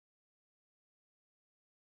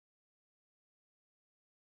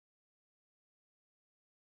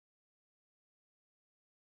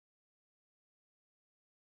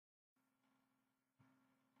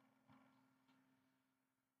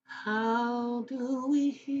How do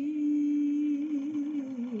we heal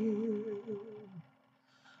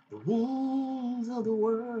the wounds of the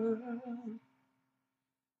world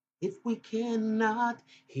if we cannot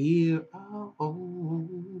hear our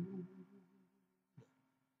own?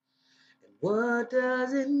 And what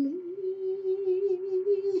does it mean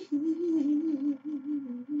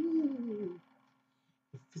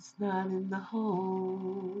if it's not in the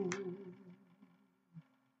home?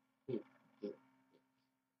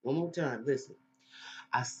 One more time, listen.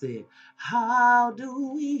 I said, how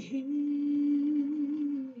do we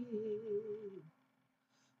heal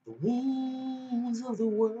the wounds of the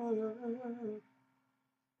world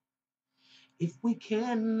if we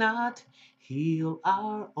cannot heal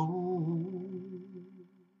our own?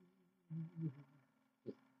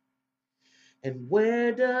 And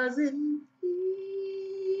where does it lead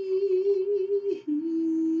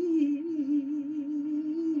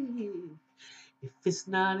if it's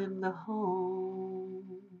not in the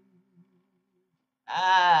home?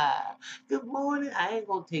 Ah, good morning. I ain't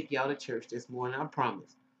gonna take y'all to church this morning, I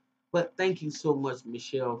promise. But thank you so much,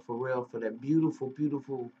 Michelle Farrell, for that beautiful,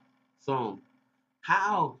 beautiful song.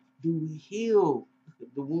 How do we heal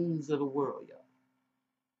the wounds of the world, y'all?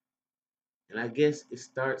 And I guess it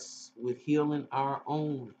starts with healing our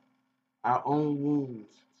own wounds.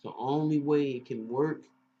 It's the only way it can work.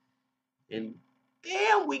 And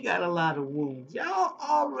damn, we got a lot of wounds. Y'all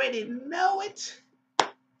already know it.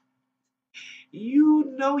 You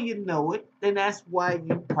know it. And that's why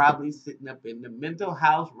you probably sitting up in the mental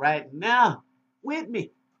house right now with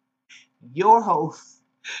me. Your host,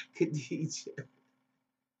 Khadija.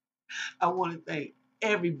 I want to thank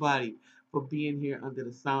everybody for being here under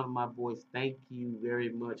the sound of my voice. Thank you very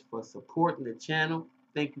much for supporting the channel.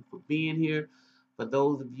 Thank you for being here. For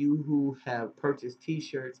those of you who have purchased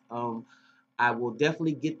t-shirts, I will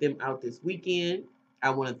definitely get them out this weekend.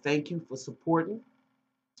 I want to thank you for supporting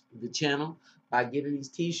the channel by getting these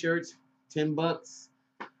t-shirts, 10 bucks,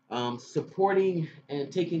 supporting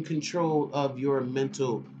and taking control of your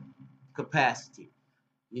mental capacity.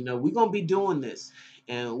 You know, we're going to be doing this,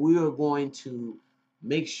 and we are going to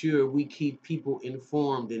make sure we keep people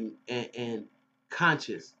informed and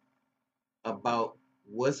conscious about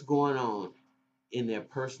what's going on in their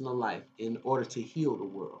personal life in order to heal the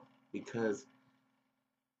world, because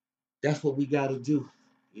that's what we got to do.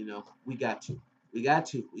 You know, we got to. We got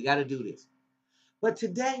to do this. But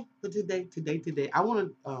today, I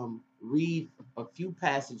want to read a few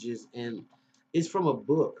passages, and it's from a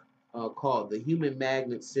book called The Human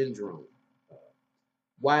Magnet Syndrome,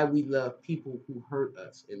 Why We Love People Who Hurt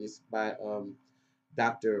Us. And it's by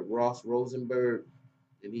Dr. Ross Rosenberg,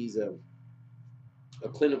 and he's a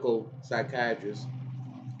clinical psychiatrist.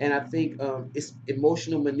 And I think it's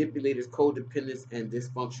emotional manipulators, codependence, and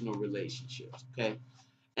dysfunctional relationships. Okay.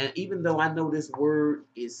 And even though I know this word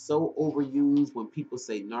is so overused when people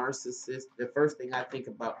say narcissist, the first thing I think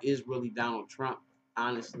about is really Donald Trump,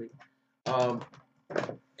 honestly. Um,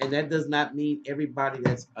 and that does not mean everybody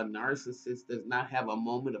that's a narcissist does not have a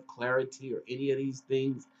moment of clarity or any of these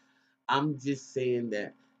things. I'm just saying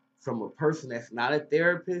that from a person that's not a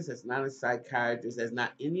therapist, that's not a psychiatrist, that's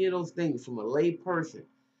not any of those things, from a lay person,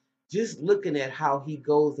 just looking at how he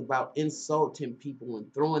goes about insulting people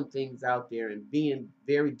and throwing things out there and being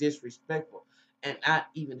very disrespectful and not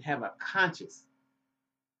even have a conscience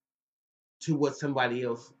to what somebody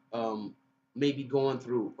else may be going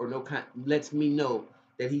through, or no kind, lets me know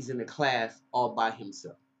that he's in a class all by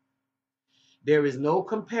himself. There is no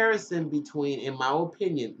comparison between, in my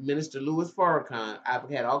opinion, Minister Louis Farrakhan, I've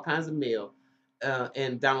had all kinds of mail,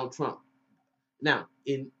 and Donald Trump. Now,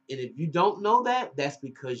 and if you don't know that, that's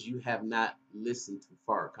because you have not listened to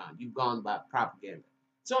Farrakhan. You've gone by propaganda.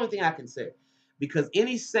 It's the only thing I can say. Because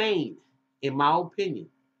any sane, in my opinion,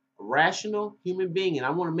 a rational human being, and I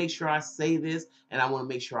want to make sure I say this and I want to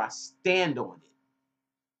make sure I stand on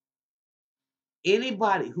it.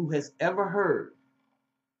 Anybody who has ever heard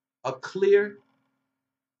a clear,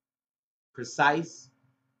 precise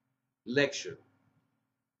lecture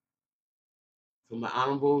from the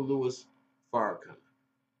Honorable Louis Farrakhan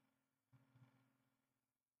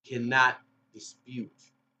cannot dispute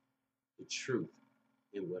the truth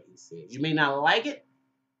in what he says. You may not like it.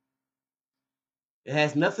 It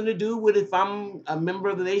has nothing to do with if I'm a member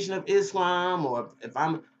of the Nation of Islam or if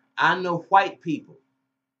I know white people.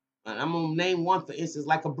 And I'm gonna name one for instance,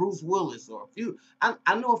 like a Bruce Willis or a few.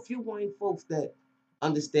 I know a few white folks that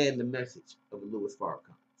understand the message of Louis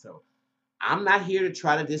Farrakhan. So I'm not here to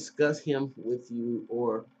try to discuss him with you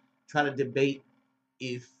or try to debate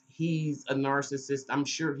if he's a narcissist. I'm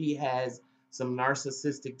sure he has some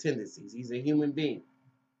narcissistic tendencies. He's a human being.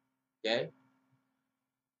 Okay.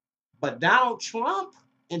 But Donald Trump,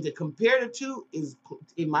 and to compare the two is,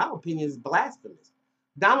 in my opinion, is blasphemous.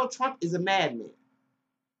 Donald Trump is a madman.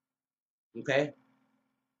 Okay,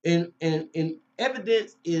 and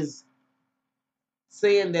evidence is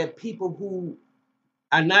saying that people who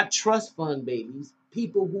are not trust fund babies,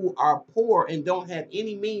 people who are poor and don't have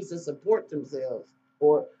any means to support themselves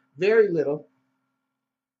or very little,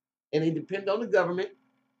 and they depend on the government,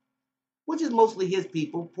 which is mostly his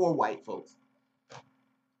people, poor white folks,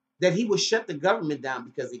 that he would shut the government down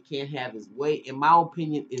because he can't have his way, in my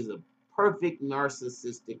opinion, is a perfect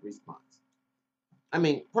narcissistic response. I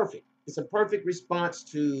mean, perfect. It's a perfect response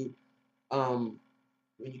to when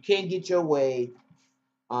you can't get your way.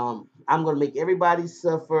 I'm going to make everybody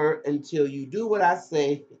suffer until you do what I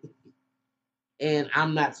say, and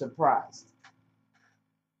I'm not surprised.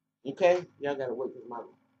 Okay? Y'all got to wait for my.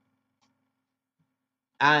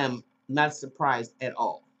 I am not surprised at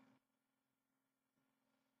all.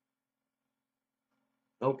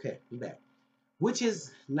 Okay, I'm back. Which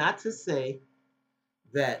is not to say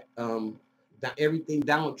that that everything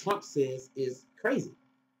Donald Trump says is crazy.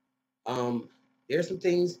 Um, there's some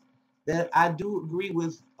things that I do agree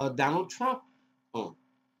with Donald Trump on.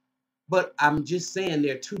 But I'm just saying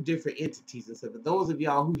they're two different entities. And so for those of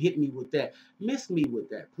y'all who hit me with that, miss me with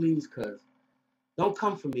that, please, cuz don't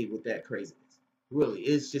come for me with that craziness. Really,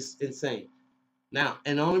 it's just insane. Now,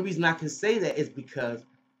 and the only reason I can say that is because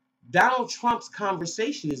Donald Trump's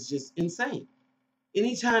conversation is just insane.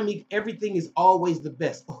 Anytime everything is always the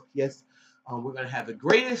best. Oh, yes, we're going to have the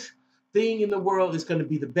greatest thing in the world. It's going to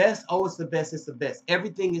be the best. Oh, it's the best. It's the best.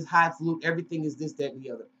 Everything is highfalutin. Everything is this, that, and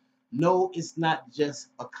the other. No, it's not just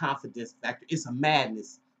a confidence factor. It's a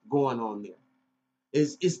madness going on there.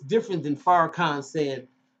 It's different than Farrakhan saying,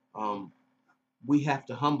 um, we have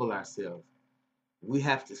to humble ourselves. We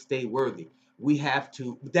have to stay worthy. We have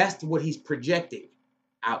to. That's what he's projecting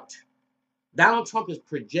out. Donald Trump is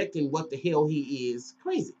projecting what the hell he is.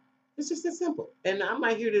 Crazy. It's just that simple. And I'm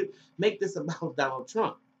not here to make this about Donald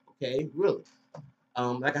Trump. Okay, really.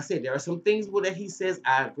 Like I said, there are some things that he says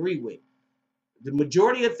I agree with. The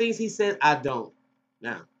majority of things he says I don't.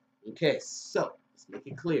 Now, okay, so let's make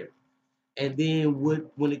it clear. And then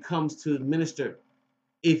when it comes to the minister,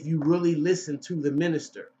 if you really listen to the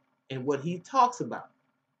minister and what he talks about,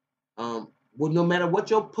 well, no matter what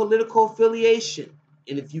your political affiliation,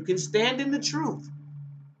 and if you can stand in the truth,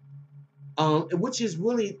 which is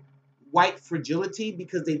really white fragility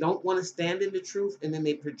because they don't want to stand in the truth, and then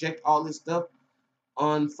they project all this stuff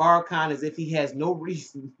on Farrakhan as if he has no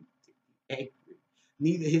reason to be angry,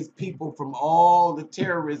 neither his people from all the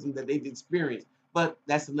terrorism that they've experienced. But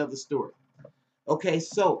that's another story. Okay,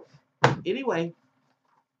 so anyway,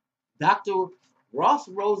 Dr. Ross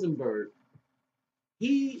Rosenberg,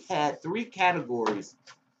 he had three categories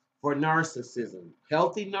for narcissism: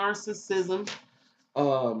 healthy narcissism,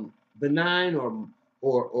 benign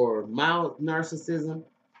or mild narcissism,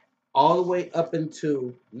 all the way up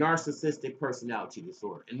into narcissistic personality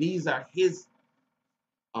disorder. And these are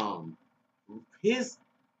um his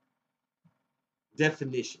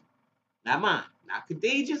definition, not mine, not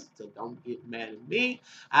Khadijah's. So don't get mad at me.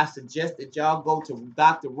 I suggest that y'all go to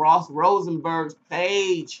Dr. Ross Rosenberg's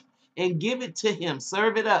page and give it to him.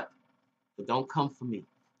 Serve it up. But don't come for me.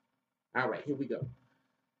 All right, here we go.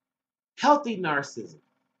 Healthy narcissism.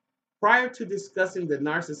 Prior to discussing the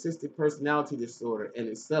narcissistic personality disorder and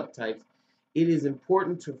its subtypes, it is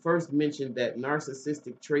important to first mention that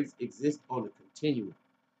narcissistic traits exist on a continuum.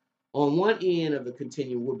 On one end of the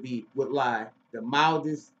continuum would lie the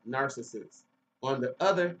mildest narcissist. On the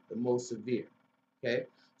other, the most severe. Okay?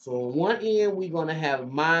 So on one end, we're going to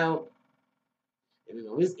have mild, and then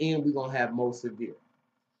on this end, we're going to have most severe.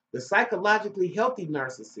 The psychologically healthy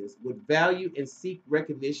narcissist would value and seek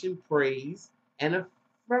recognition, praise, and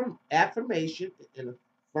affirmation and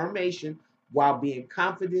affirmation while being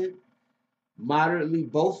confident, moderately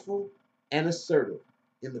boastful, and assertive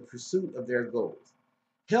in the pursuit of their goals.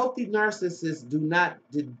 Healthy narcissists do not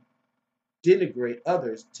denigrate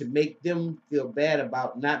others to make them feel bad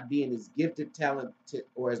about not being as gifted, talented,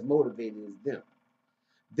 or as motivated as them.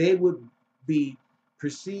 They would be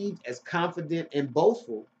perceived as confident and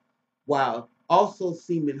boastful while also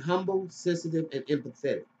seeming humble, sensitive, and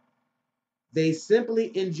empathetic. They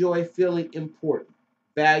simply enjoy feeling important,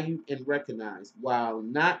 valued, and recognized while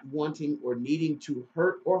not wanting or needing to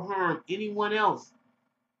hurt or harm anyone else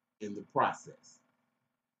in the process.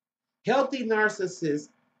 Healthy narcissists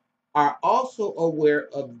are also aware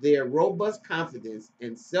of their robust confidence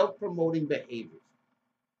and self-promoting behaviors.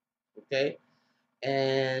 Okay?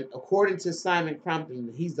 And according to Simon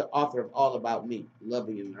Crompton, he's the author of All About Me,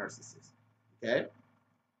 Loving a Narcissist. Okay?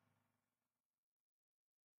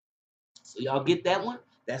 So y'all get that one?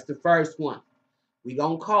 That's the first one. We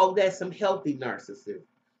gonna call that some healthy narcissism.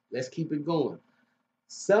 Let's keep it going.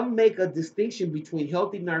 Some make a distinction between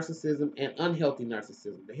healthy narcissism and unhealthy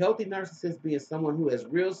narcissism. The healthy narcissist being someone who has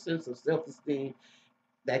real sense of self-esteem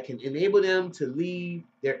that can enable them to leave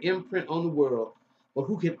their imprint on the world, but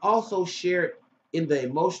who can also share in the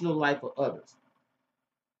emotional life of others.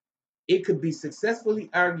 It could be successfully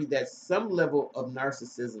argued that some level of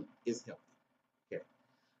narcissism is healthy. Okay.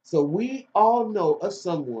 So we all know of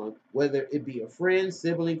someone, whether it be a friend,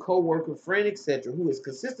 sibling, co-worker, friend, etc., who is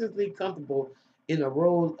consistently comfortable in a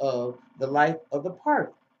role of the life of the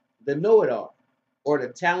party, the know-it-all, or the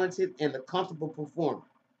talented and the comfortable performer.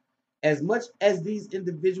 As much as these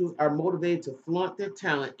individuals are motivated to flaunt their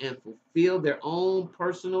talent and fulfill their own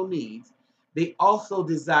personal needs, they also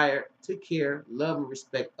desire to care, love, and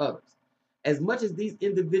respect others. As much as these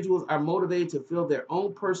individuals are motivated to fill their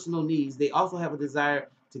own personal needs, they also have a desire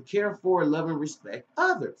to care for, love, and respect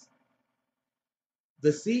others. The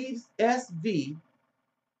CSV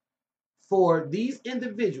for these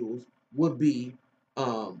individuals would be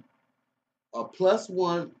a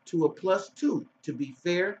 +1 to a +2. To be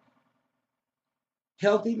fair,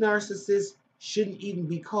 healthy narcissists shouldn't even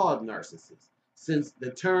be called narcissists since the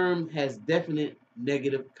term has definite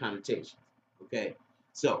negative connotations. Okay,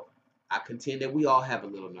 so I contend that we all have a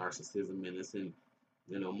little narcissism in us, and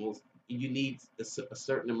most you need a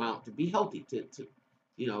certain amount to be healthy,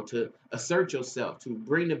 to assert yourself, to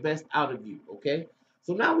bring the best out of you. Okay,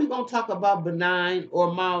 so now we're gonna talk about benign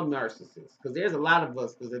or mild narcissists because there's a lot of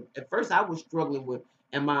us. Because at first I was struggling with,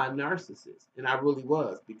 am I a narcissist? And I really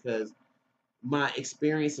was because my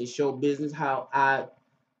experience in show business, how I,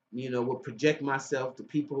 would project myself to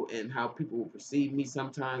people and how people would perceive me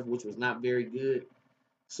sometimes, which was not very good.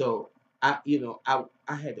 So I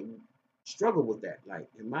had to struggle with that. Like,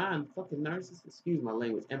 am I a fucking narcissist? Excuse my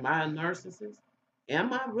language. Am I a narcissist?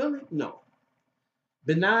 Am I really? No.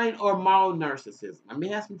 Benign or mild narcissism. I may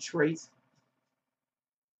have some traits.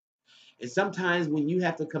 And sometimes when you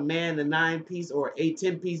have to command a 9-piece or a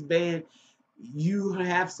 10-piece band, you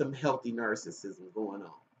have some healthy narcissism going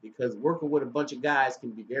on because working with a bunch of guys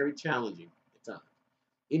can be very challenging at times.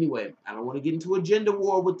 Anyway, I don't want to get into a gender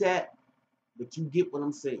war with that, but you get what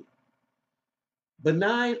I'm saying.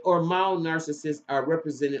 Benign or mild narcissists are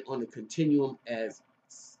represented on the continuum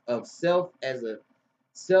of self as a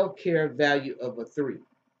self-care value of a 3.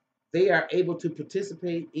 They are able to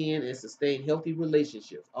participate in and sustain healthy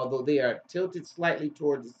relationships, although they are tilted slightly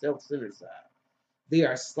toward the self-centered side. They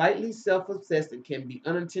are slightly self-obsessed and can be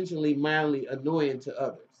unintentionally mildly annoying to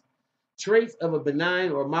others. Traits of a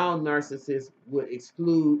benign or mild narcissist would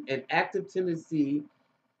exclude an active tendency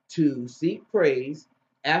to seek praise,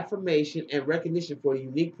 affirmation, and recognition for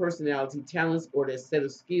unique personality, talents, or their set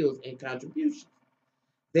of skills and contributions.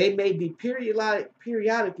 They may be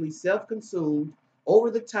periodically self-consumed,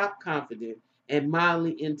 over-the-top confident, and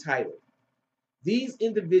mildly entitled. These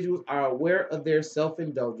individuals are aware of their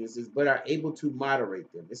self-indulgences but are able to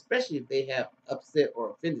moderate them, especially if they have upset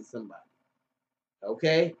or offended somebody.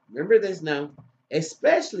 Okay? Remember this now.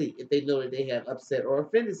 Especially if they know that they have upset or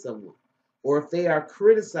offended someone, or if they are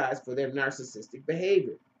criticized for their narcissistic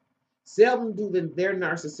behavior. Seldom do their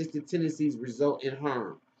narcissistic tendencies result in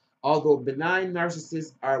harm, although benign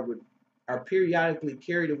narcissists are periodically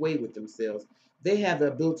carried away with themselves. They have the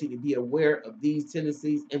ability to be aware of these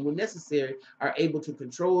tendencies and, when necessary, are able to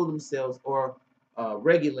control themselves or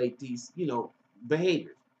regulate these,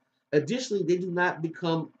 behaviors. Additionally, they do not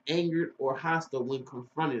become angered or hostile when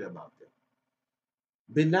confronted about them.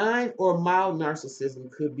 Benign or mild narcissism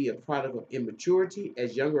could be a product of immaturity,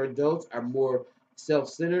 as younger adults are more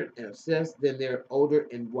self-centered and obsessed than their older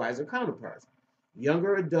and wiser counterparts.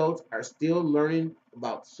 Younger adults are still learning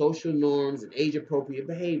about social norms and age-appropriate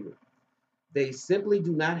behavior. They simply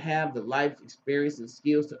do not have the life experience and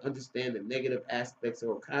skills to understand the negative aspects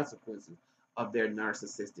or consequences of their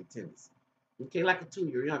narcissistic tendency. Okay, like a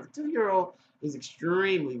 2-year-old. A 2-year-old is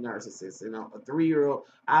extremely narcissistic. A 3-year-old,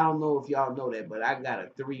 I don't know if y'all know that, but I got a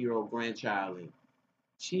 3-year-old grandchild, and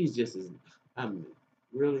she's just as, I mean,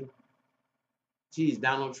 really, she's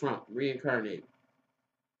Donald Trump reincarnated.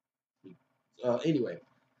 Anyway,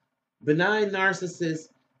 benign narcissists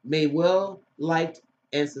may well liked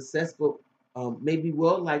and successful, may be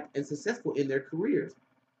well liked and successful in their careers,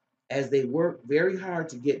 as they work very hard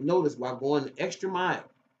to get noticed while going the extra mile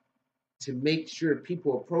to make sure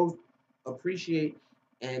people appreciate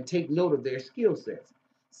and take note of their skill sets.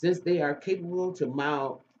 Since they are capable to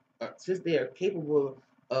mild, since they are capable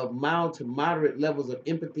of mild to moderate levels of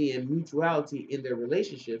empathy and mutuality in their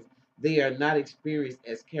relationships, they are not experienced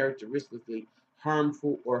as characteristically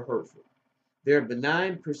harmful or hurtful. Their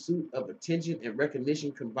benign pursuit of attention and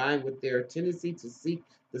recognition combined with their tendency to seek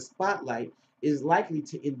the spotlight is likely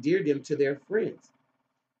to endear them to their friends.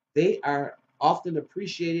 They are often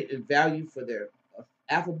appreciated and valued for their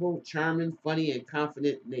affable, charming, funny, and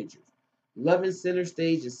confident natures. Loving center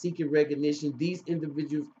stage and seeking recognition, these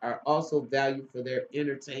individuals are also valued for their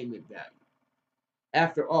entertainment value.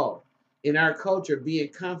 After all, in our culture, being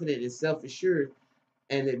confident and self assured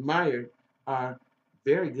and admired are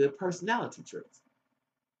very good personality traits.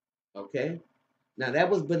 Okay? Now, that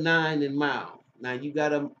was benign and mild. Now, you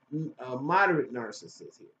got a moderate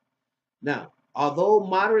narcissist here. Now, although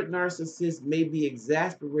moderate narcissists may be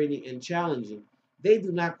exasperating and challenging, they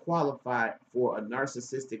do not qualify for a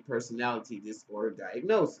narcissistic personality disorder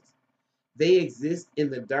diagnosis. They exist in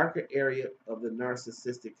the darker area of the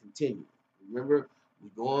narcissistic continuum. Remember,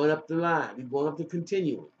 we're going up the line, we're going up the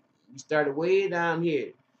continuum. We started way down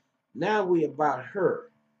here. Now we about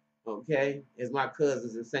her, okay? As my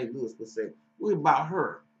cousins in St. Louis would say, we're about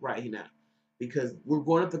her right here now because we're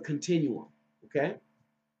going up the continuum, okay?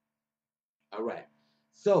 All right.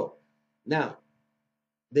 So now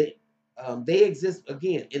they exist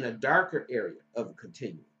again in a darker area of a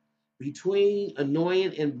continuum between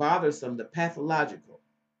annoying and bothersome, the pathological.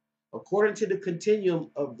 According to the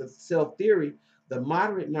continuum of the self theory, the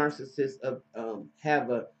moderate narcissists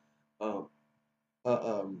have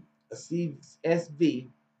um, a CSV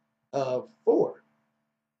of 4,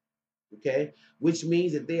 okay, which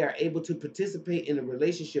means that they are able to participate in a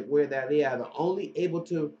relationship where that they are the only able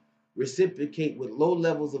to reciprocate with low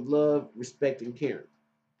levels of love, respect, and caring.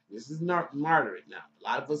 This is not moderate now. A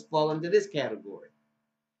lot of us fall into this category.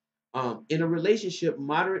 In a relationship,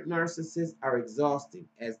 moderate narcissists are exhausting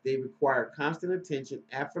as they require constant attention,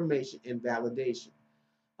 affirmation, and validation.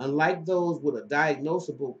 Unlike those with a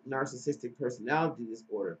diagnosable narcissistic personality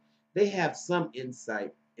disorder, they have some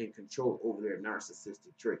insight and control over their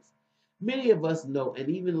narcissistic traits. Many of us know and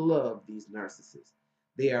even love these narcissists.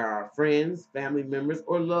 They are our friends, family members,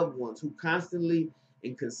 or loved ones who constantly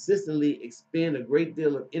and consistently expend a great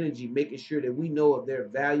deal of energy making sure that we know of their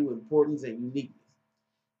value, importance, and uniqueness.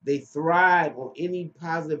 They thrive on any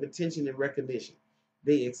positive attention and recognition.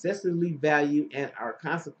 They excessively value and are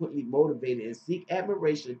consequently motivated and seek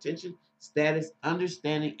admiration, attention, status,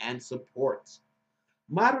 understanding, and support.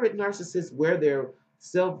 Moderate narcissists wear their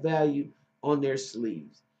self value on their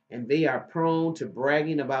sleeves, and they are prone to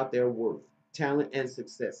bragging about their worth, talent, and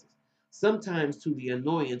successes, sometimes to the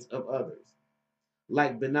annoyance of others.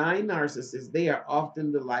 Like benign narcissists, they are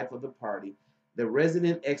often the life of the party, the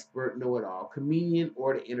resident expert know it all, comedian,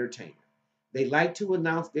 or the entertainer. They like to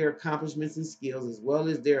announce their accomplishments and skills as well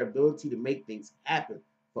as their ability to make things happen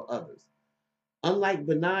for others. Unlike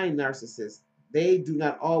benign narcissists, they do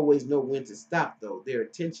not always know when to stop, though, their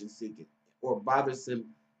attention seeking or bothersome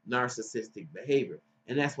narcissistic behavior.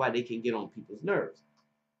 And that's why they can get on people's nerves.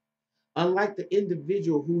 Unlike the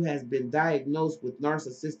individual who has been diagnosed with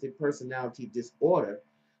narcissistic personality disorder,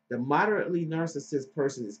 the moderately narcissist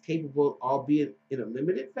person is capable, albeit in a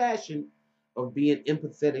limited fashion, of being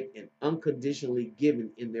empathetic and unconditionally giving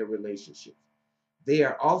in their relationships. They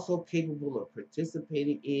are also capable of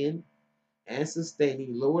participating in and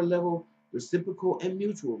sustaining lower level reciprocal and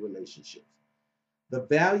mutual relationships. The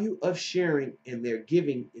value of sharing and their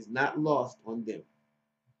giving is not lost on them.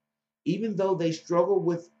 Even though they struggle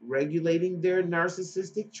with regulating their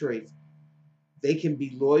narcissistic traits, they can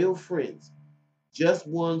be loyal friends, just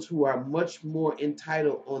ones who are much more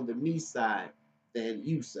entitled on the me side than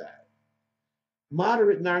you side.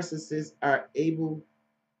 Moderate narcissists are able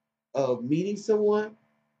of meeting someone,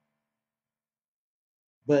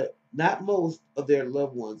 but not most of their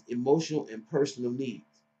loved ones' emotional and personal needs.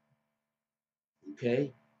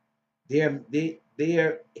 Okay? They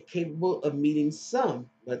are capable of meeting some,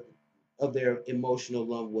 but of their emotional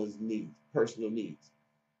loved ones' needs, personal needs.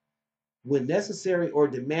 When necessary or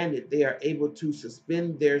demanded, they are able to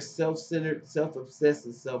suspend their self-centered, self-obsessed,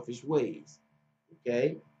 and selfish ways.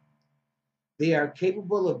 Okay? They are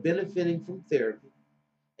capable of benefiting from therapy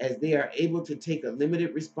as they are able to take a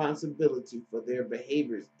limited responsibility for their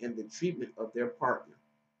behaviors and the treatment of their partner.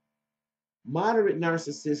 Moderate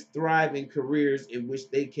narcissists thrive in careers in which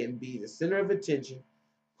they can be the center of attention,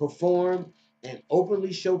 perform, and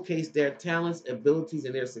openly showcase their talents, abilities,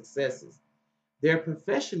 and their successes. Their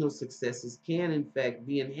professional successes can, in fact,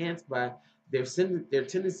 be enhanced by their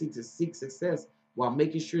tendency to seek success while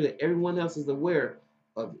making sure that everyone else is aware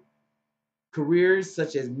of it. Careers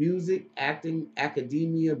such as music, acting,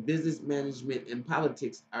 academia, business management, and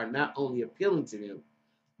politics are not only appealing to them,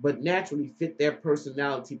 but naturally fit their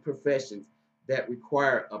personality professions that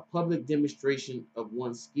require a public demonstration of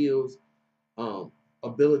one's skills,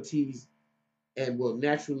 abilities, and will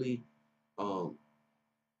naturally um,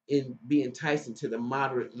 be enticing to the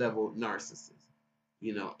moderate level narcissist.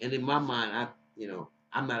 And in my mind,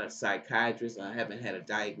 I'm not a psychiatrist. I haven't had a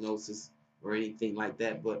diagnosis or anything like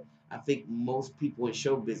that, but I think most people in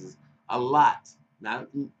show business, a lot. Now,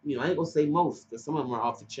 I ain't gonna say most because some of them are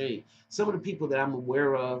off the chain. Some of the people that I'm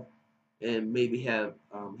aware of and maybe have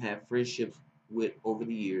had friendships with over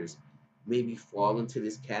the years, maybe fall into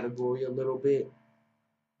this category a little bit.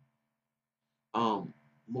 Um,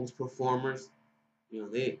 Most performers,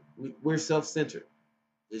 we're self-centered.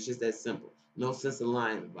 It's just that simple. No sense of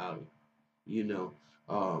lying about it, you know,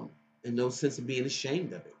 um, and no sense of being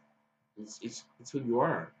ashamed of it. It's who you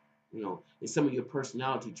are. It's some of your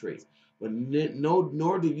personality traits. But no,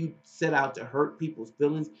 nor do you set out to hurt people's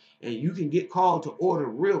feelings, and you can get called to order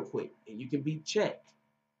real quick, and you can be checked,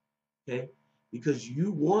 okay, because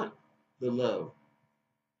you want the love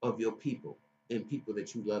of your people and people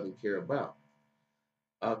that you love and care about.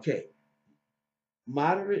 Okay,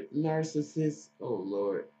 moderate narcissists, oh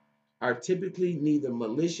Lord, are typically neither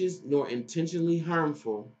malicious nor intentionally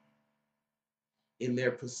harmful in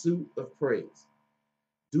their pursuit of praise.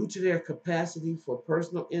 Due to their capacity for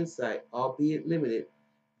personal insight, albeit limited,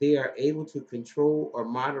 they are able to control or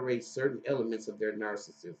moderate certain elements of their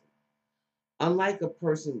narcissism. Unlike a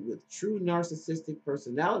person with true narcissistic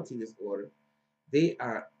personality disorder, they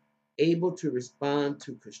are able to respond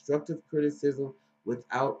to constructive criticism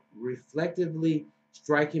without reflectively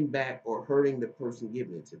striking back or hurting the person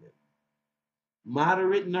giving it to them.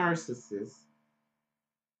 Moderate narcissists,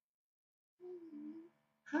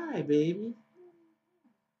 hi baby,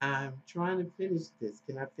 I'm trying to finish this.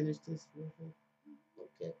 Can I finish this real quick?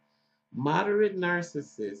 Okay. Moderate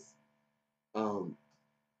narcissists, um,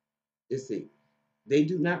 let's see, they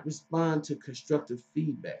do not respond to constructive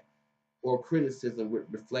feedback or criticism with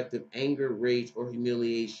reflective anger, rage, or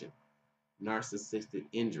humiliation, narcissistic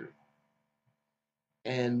injury.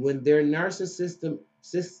 And when their narcissism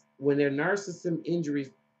injuries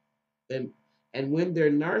and when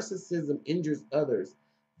their narcissism injures others,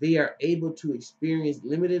 they are able to experience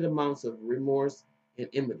limited amounts of remorse and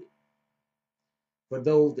empathy for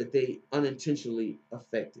those that they unintentionally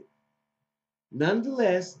affected.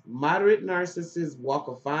 Nonetheless, moderate narcissists walk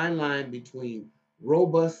a fine line between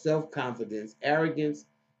robust self confidence, arrogance,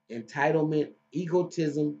 entitlement,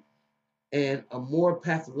 egotism, and a more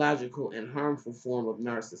pathological and harmful form of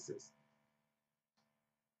narcissistic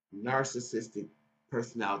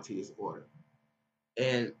personality disorder.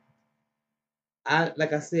 And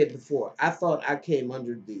like I said before, I thought I came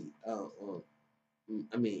under the.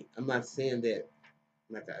 I mean, I'm not saying that,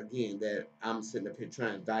 like again, that I'm sitting up here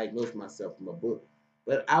trying to diagnose myself from a book,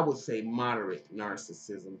 but I would say moderate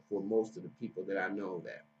narcissism for most of the people that I know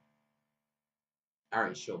that are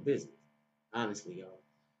in show business. Honestly, y'all,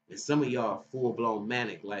 and some of y'all are full blown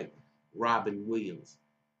manic, like Robin Williams.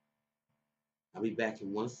 I'll be back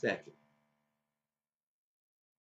in 1 second.